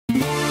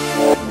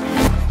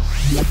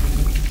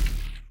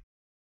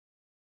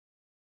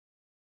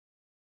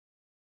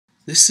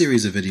This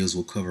series of videos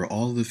will cover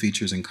all of the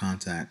features in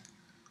Kontakt.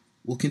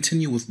 We'll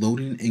continue with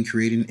loading and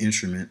creating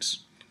instruments,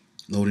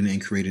 loading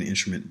and creating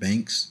instrument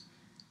banks,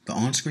 the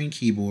on-screen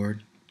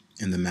keyboard,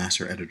 and the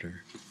master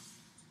editor.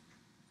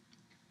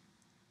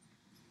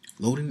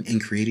 Loading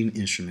and creating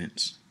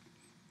instruments.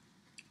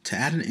 To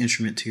add an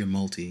instrument to your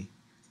multi,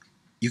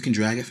 you can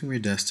drag it from your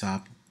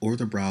desktop or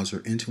the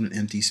browser into an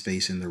empty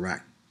space in the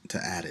rack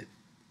to add it.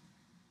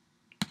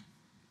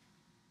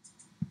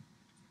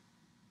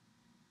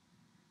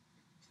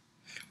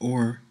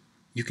 Or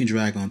you can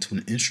drag onto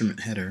an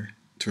instrument header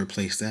to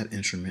replace that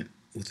instrument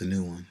with a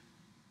new one.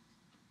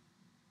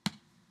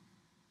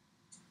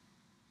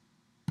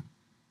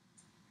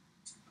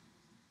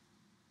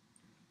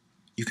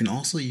 You can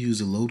also use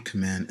the load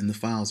command in the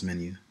Files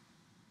menu.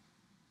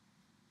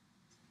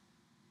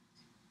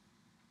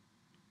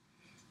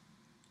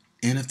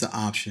 And if the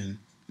option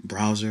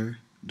Browser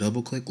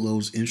double-click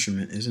loads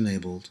instrument is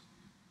enabled,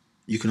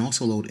 you can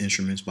also load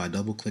instruments by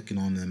double-clicking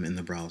on them in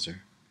the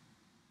browser.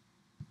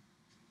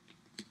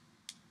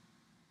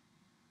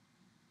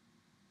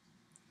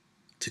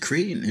 To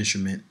create an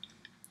instrument,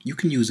 you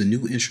can use a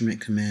new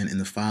instrument command in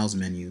the Files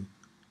menu,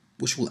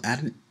 which will add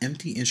an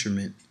empty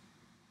instrument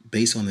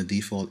based on the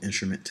default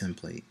instrument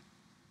template.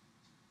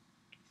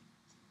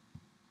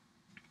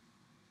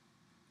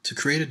 To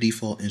create a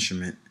default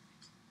instrument,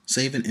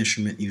 save an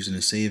instrument using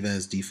the Save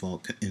as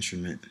Default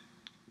Instrument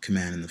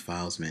command in the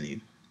Files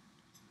menu.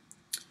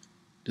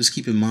 Just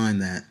keep in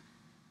mind that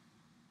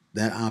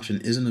that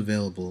option isn't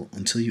available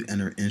until you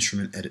enter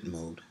Instrument Edit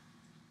mode.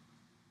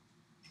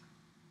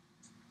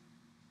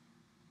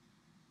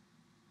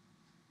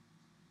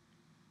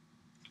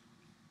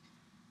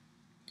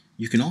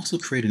 You can also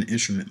create an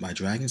instrument by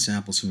dragging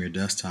samples from your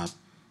desktop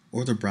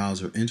or the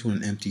browser into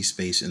an empty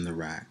space in the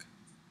rack.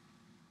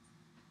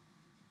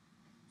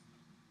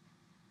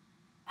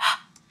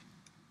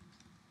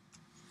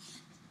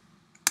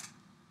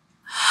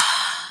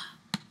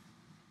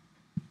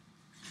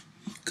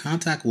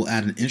 Kontakt will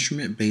add an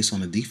instrument based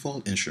on a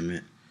default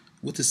instrument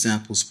with the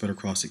samples spread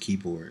across the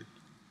keyboard.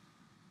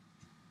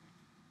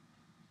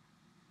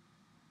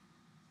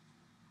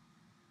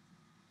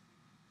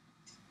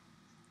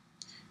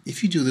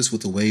 If you do this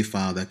with a WAV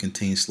file that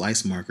contains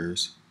slice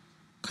markers,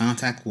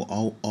 Kontakt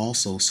will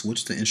also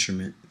switch the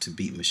instrument to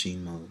beat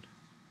machine mode.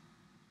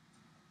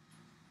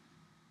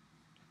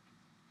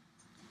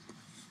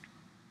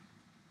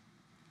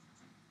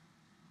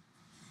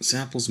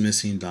 Samples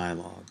missing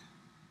dialog.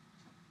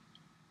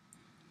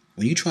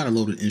 When you try to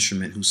load an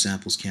instrument whose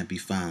samples can't be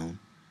found,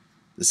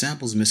 the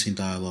samples missing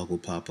dialog will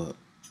pop up.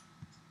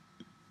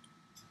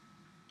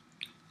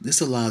 This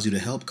allows you to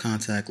help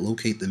Kontakt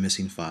locate the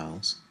missing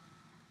files.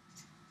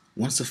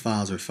 Once the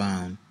files are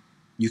found,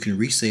 you can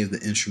resave the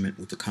instrument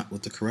with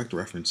the correct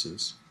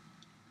references.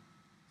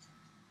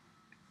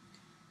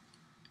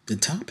 The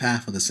top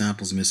half of the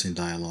samples missing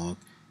dialog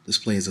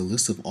displays a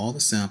list of all the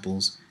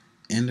samples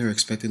and their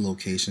expected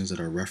locations that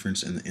are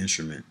referenced in the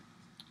instrument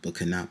but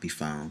cannot be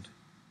found.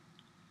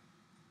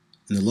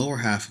 In the lower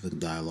half of the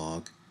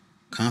dialog,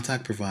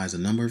 Kontakt provides a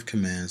number of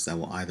commands that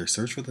will either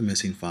search for the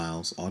missing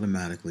files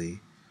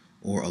automatically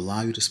or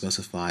allow you to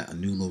specify a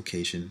new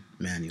location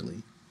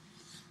manually.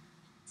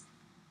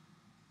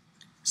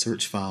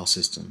 Search file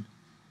system.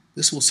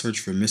 This will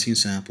search for missing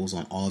samples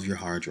on all of your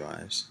hard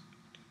drives.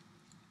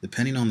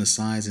 Depending on the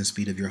size and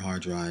speed of your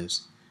hard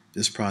drives,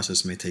 this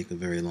process may take a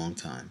very long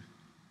time.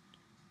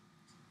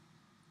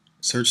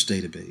 Search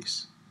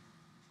database.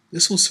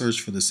 This will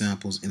search for the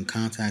samples in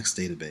Kontakt's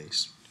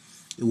database.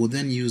 It will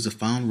then use the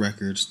found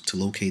records to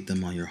locate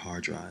them on your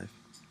hard drive.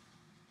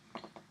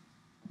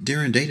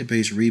 During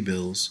database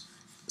rebuilds,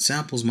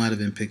 samples might have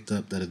been picked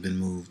up that have been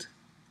moved.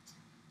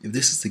 If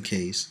this is the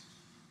case,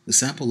 the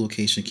sample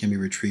location can be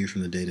retrieved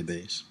from the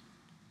database.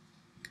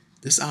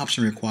 This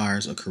option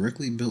requires a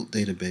correctly built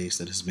database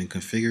that has been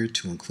configured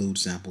to include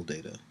sample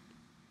data.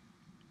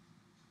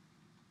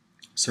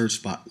 Search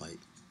Spotlight.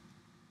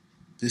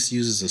 This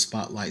uses a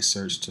spotlight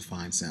search to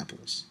find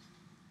samples.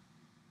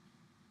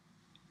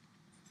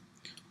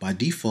 By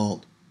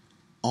default,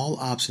 all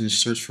options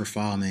search for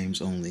file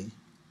names only.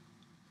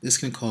 This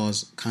can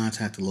cause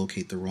Kontakt to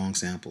locate the wrong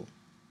sample.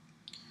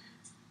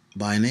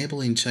 By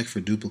enabling Check for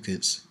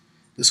Duplicates,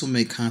 this will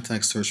make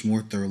Kontakt search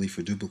more thoroughly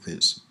for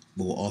duplicates,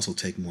 but will also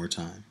take more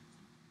time.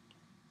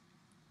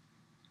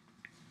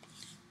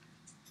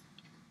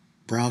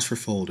 Browse for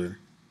folder.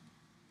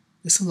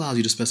 This allows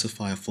you to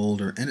specify a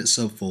folder and its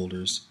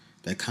subfolders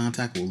that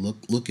Kontakt will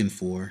looking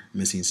for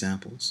missing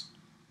samples.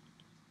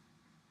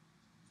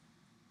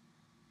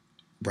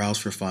 Browse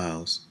for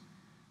files.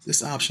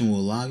 This option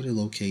will allow you to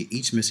locate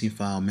each missing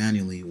file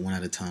manually one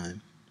at a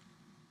time.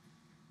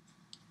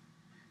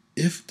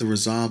 If the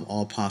Resolve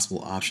All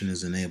Possible option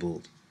is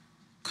enabled,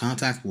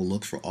 Kontakt will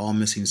look for all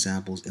missing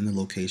samples in the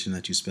location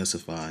that you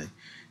specify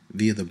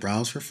via the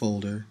Browse for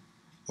Folder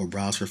or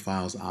Browse for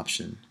Files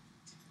option.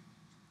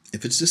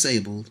 If it's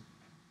disabled,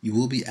 you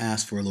will be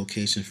asked for a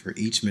location for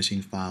each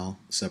missing file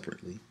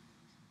separately.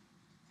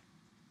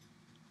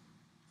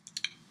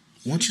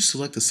 Once you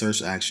select the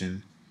search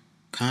action,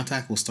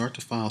 Kontakt will start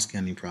the file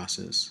scanning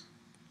process.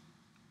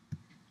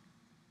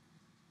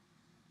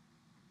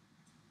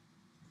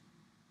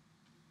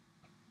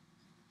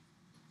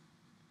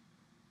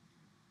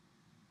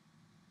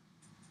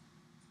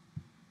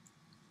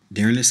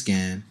 During the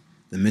scan,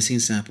 the missing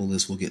sample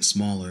list will get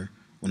smaller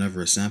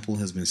whenever a sample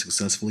has been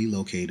successfully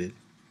located.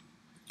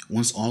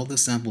 Once all of the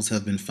samples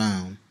have been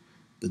found,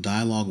 the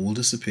dialog will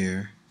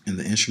disappear and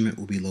the instrument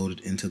will be loaded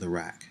into the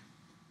rack.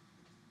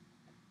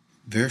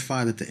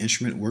 Verify that the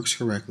instrument works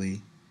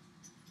correctly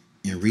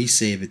and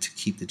resave it to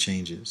keep the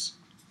changes.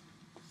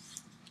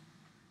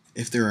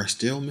 If there are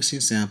still missing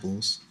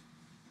samples,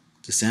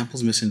 the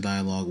samples missing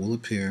dialog will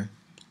appear,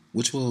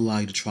 which will allow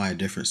you to try a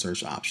different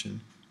search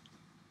option.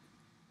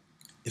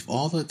 If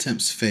all the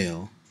attempts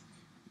fail,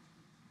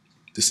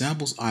 the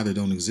samples either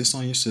don't exist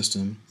on your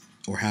system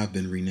or have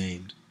been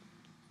renamed.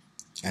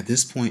 At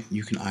this point,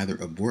 you can either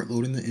abort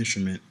loading the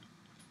instrument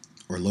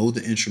or load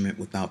the instrument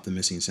without the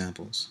missing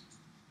samples.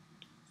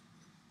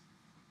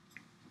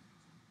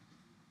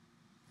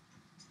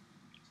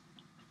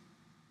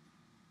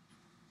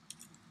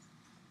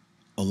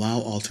 Allow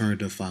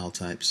alternative file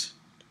types.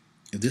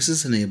 If this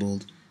is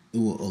enabled, it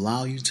will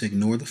allow you to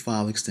ignore the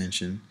file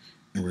extension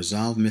and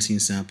resolve missing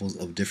samples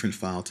of different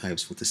file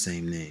types with the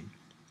same name.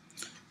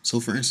 So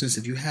for instance,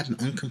 if you had an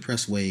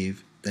uncompressed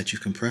wave that you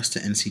compressed to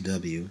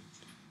NCW,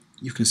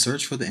 you can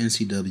search for the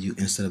NCW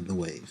instead of the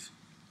wave.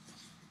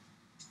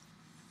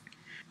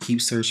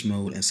 Keep search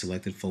mode and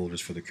selected folders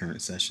for the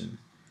current session.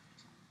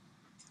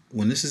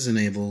 When this is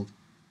enabled,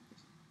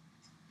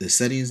 the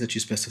settings that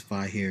you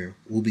specify here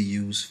will be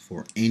used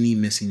for any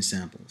missing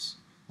samples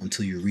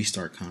until you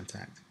restart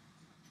Kontakt.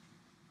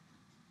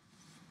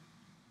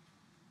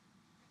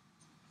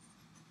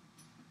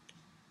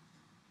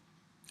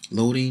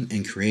 Loading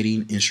and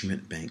creating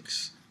instrument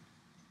banks.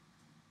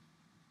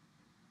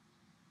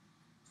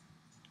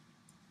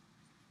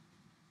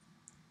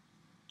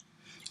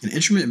 An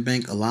instrument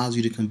bank allows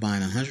you to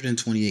combine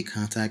 128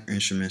 Kontakt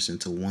instruments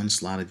into one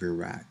slot of your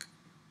rack.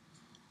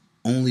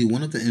 Only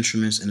one of the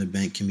instruments in a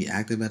bank can be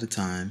active at a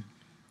time,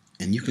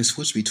 and you can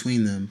switch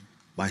between them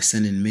by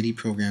sending MIDI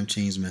program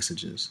change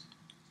messages.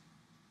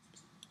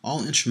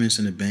 All instruments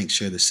in a bank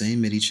share the same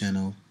MIDI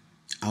channel,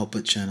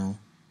 output channel,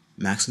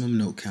 maximum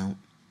note count,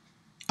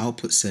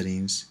 output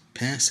settings,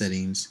 pan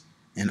settings,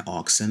 and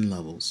aux send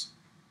levels.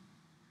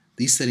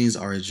 These settings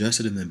are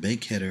adjusted in the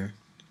bank header,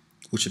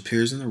 which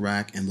appears in the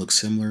rack and looks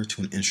similar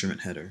to an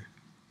instrument header.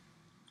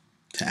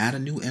 To add a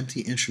new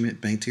empty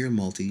instrument bank to your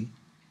multi,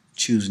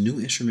 choose New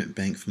Instrument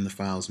Bank from the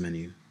Files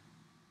menu.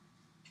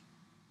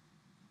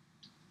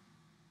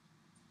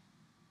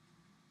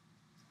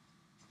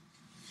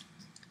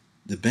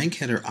 The bank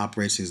header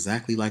operates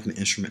exactly like an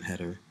instrument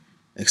header,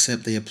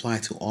 except they apply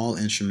to all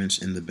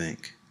instruments in the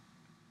bank.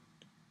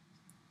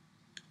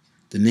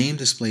 The name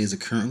displays a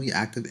currently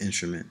active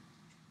instrument.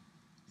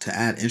 To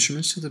add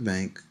instruments to the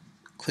bank,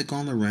 click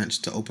on the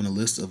wrench to open a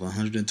list of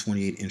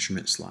 128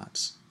 instrument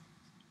slots.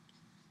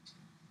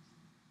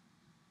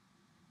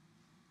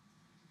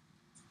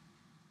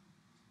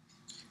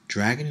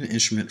 Dragging an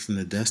instrument from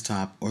the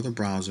desktop or the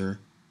browser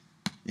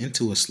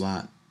into a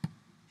slot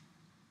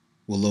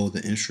will load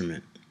the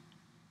instrument.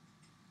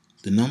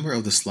 The number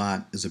of the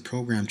slot is a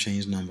program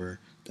change number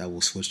that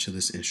will switch to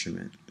this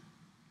instrument.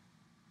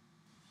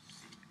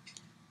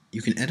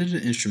 You can edit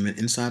an instrument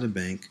inside a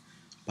bank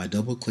by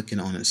double-clicking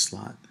on its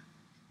slot.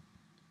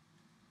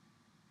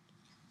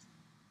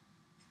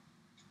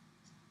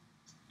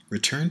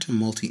 Return to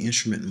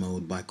multi-instrument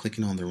mode by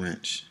clicking on the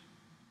wrench.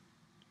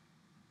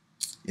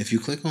 If you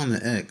click on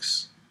the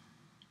X,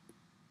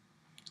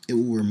 it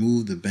will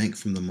remove the bank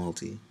from the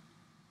multi.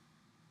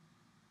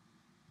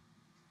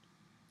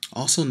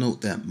 Also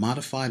note that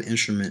modified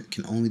instrument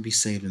can only be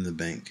saved in the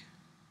bank.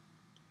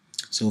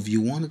 So if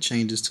you want the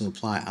changes to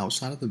apply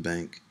outside of the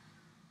bank,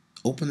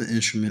 open the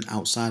instrument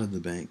outside of the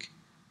bank,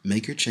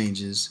 make your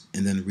changes,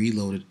 and then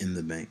reload it in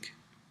the bank.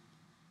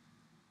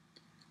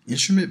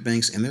 Instrument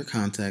banks and their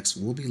contacts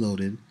will be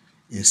loaded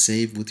and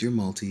saved with your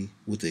multi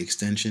with the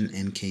extension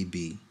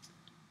NKB.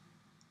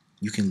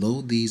 You can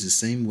load these the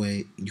same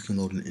way you can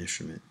load an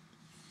instrument.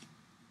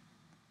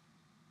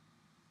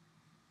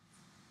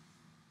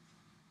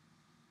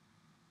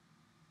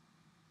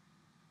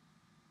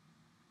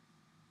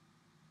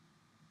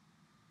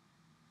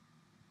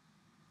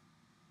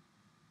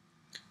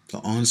 The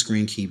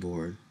on-screen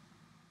keyboard.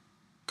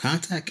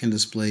 Kontakt can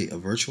display a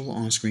virtual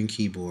on-screen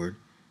keyboard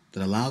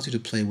that allows you to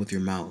play with your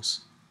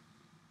mouse.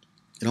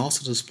 It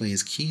also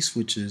displays key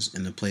switches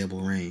in the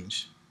playable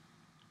range.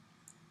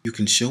 You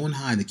can show and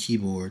hide the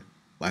keyboard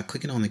by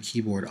clicking on the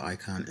keyboard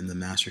icon in the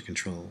master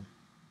control.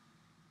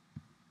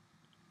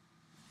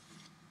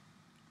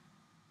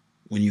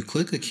 When you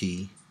click a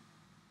key,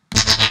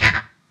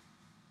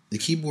 the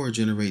keyboard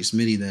generates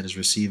MIDI that is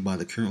received by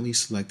the currently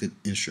selected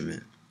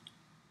instrument.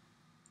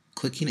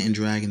 Clicking and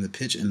dragging the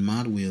pitch and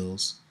mod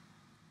wheels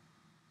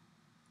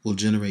will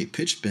generate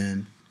pitch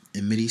bend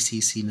and MIDI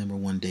CC number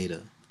 1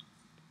 data.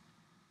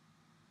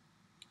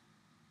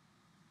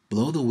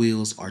 Below the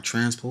wheels are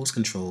transpose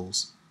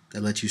controls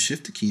that let you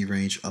shift the key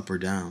range up or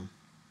down.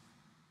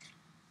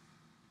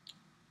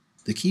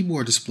 The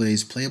keyboard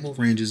displays playable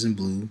ranges in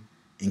blue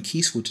and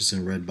key switches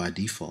in red by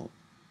default.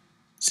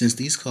 Since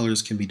these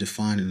colors can be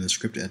defined in the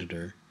script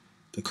editor,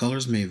 the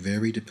colors may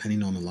vary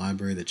depending on the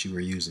library that you are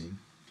using.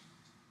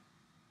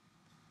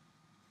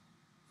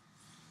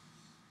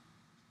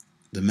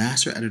 The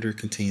master editor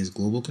contains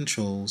global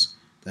controls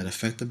that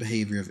affect the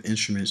behavior of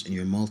instruments in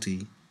your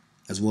multi,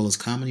 as well as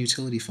common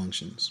utility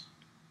functions.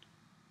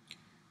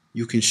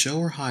 You can show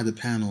or hide the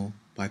panel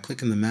by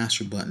clicking the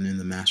master button in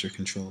the master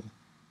control.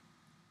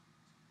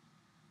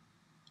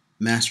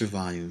 Master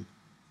volume.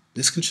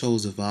 This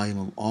controls the volume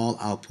of all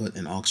output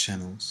and aux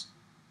channels.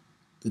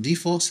 The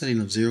default setting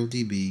of 0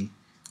 dB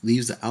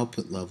leaves the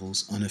output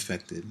levels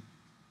unaffected.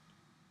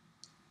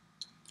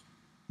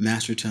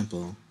 Master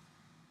tempo.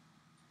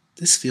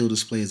 This field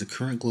displays the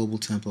current global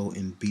tempo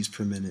in beats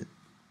per minute.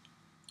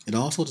 It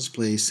also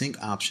displays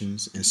sync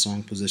options and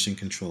song position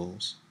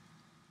controls.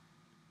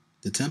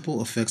 The tempo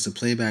affects the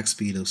playback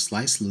speed of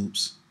slice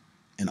loops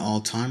and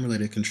all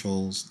time-related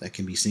controls that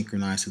can be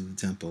synchronized to the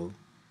tempo,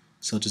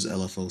 such as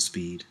LFO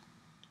speed.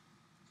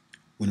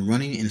 When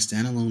running in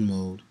standalone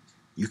mode,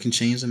 you can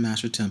change the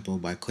master tempo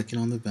by clicking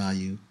on the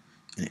value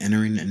and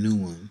entering a new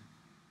one,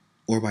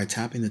 or by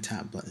tapping the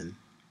tap button.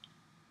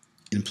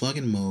 In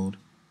plugin mode,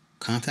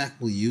 Kontakt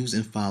will use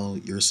and follow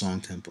your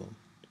song tempo.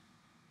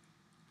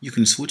 You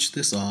can switch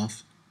this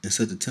off and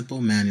set the tempo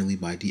manually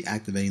by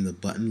deactivating the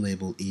button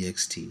labeled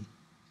EXT.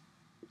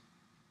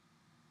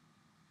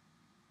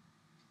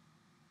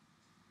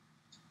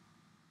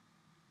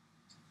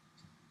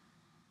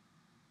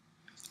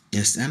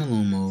 In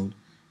standalone mode,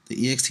 the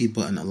EXT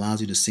button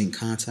allows you to sync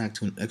Kontakt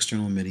to an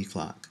external MIDI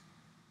clock.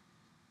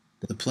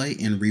 The play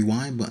and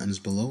rewind buttons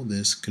below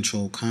this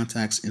control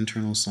Kontakt's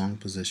internal song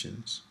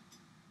positions.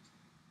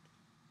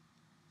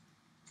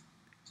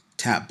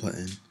 Tap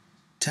button.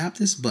 Tap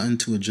this button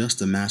to adjust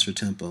the master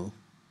tempo.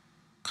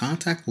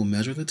 Kontakt will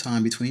measure the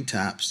time between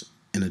taps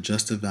and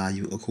adjust the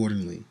value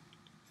accordingly.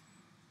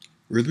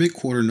 Rhythmic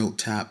quarter note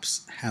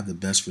taps have the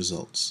best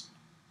results.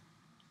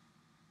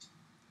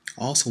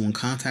 Also, when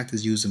Kontakt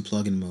is used in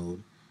plugin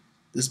mode,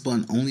 this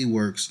button only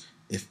works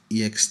if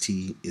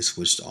EXT is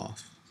switched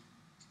off.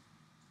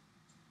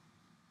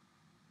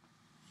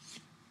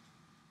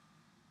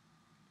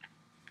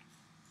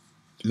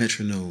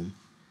 Metronome.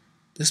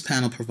 This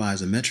panel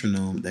provides a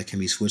metronome that can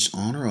be switched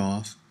on or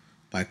off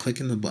by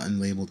clicking the button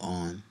labeled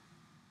on.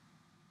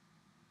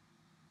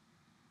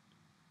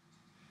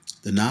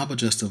 The knob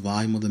adjusts the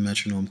volume of the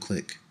metronome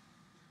click.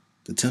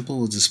 The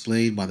tempo is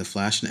displayed by the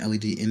flashing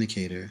LED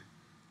indicator,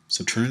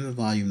 so turning the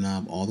volume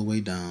knob all the way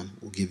down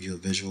will give you a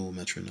visual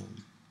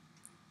metronome.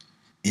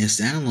 In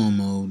standalone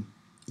mode,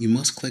 you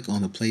must click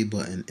on the play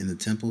button in the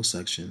tempo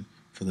section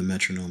for the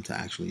metronome to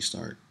actually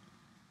start.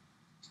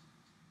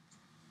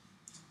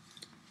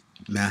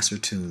 Master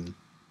tune.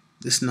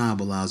 This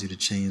knob allows you to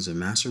change the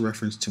master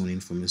reference tuning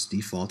from its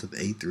default of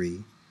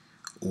A3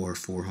 or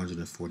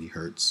 440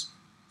 Hz.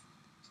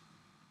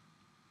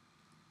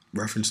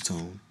 Reference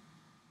tone.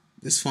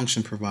 This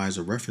function provides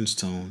a reference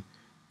tone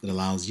that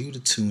allows you to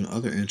tune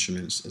other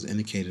instruments as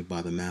indicated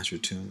by the master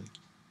tune.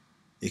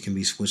 It can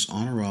be switched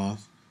on or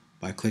off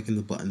by clicking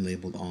the button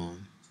labeled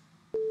on.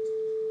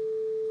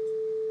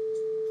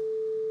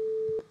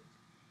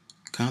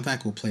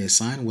 Kontakt will play a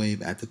sine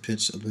wave at the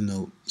pitch of the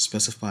note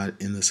specified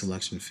in the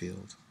selection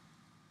field.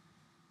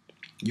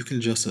 You can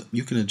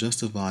adjust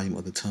the volume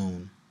of the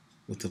tone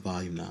with the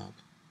volume knob.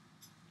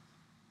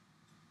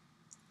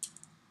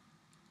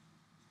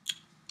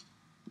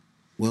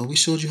 Well, we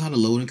showed you how to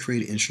load and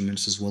create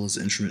instruments as well as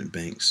instrument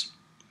banks,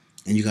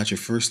 and you got your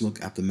first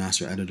look at the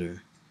master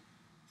editor.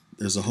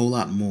 There's a whole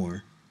lot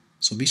more,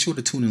 so be sure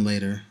to tune in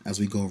later as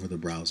we go over the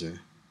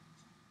browser.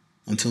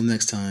 Until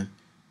next time,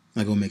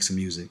 I go make some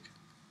music.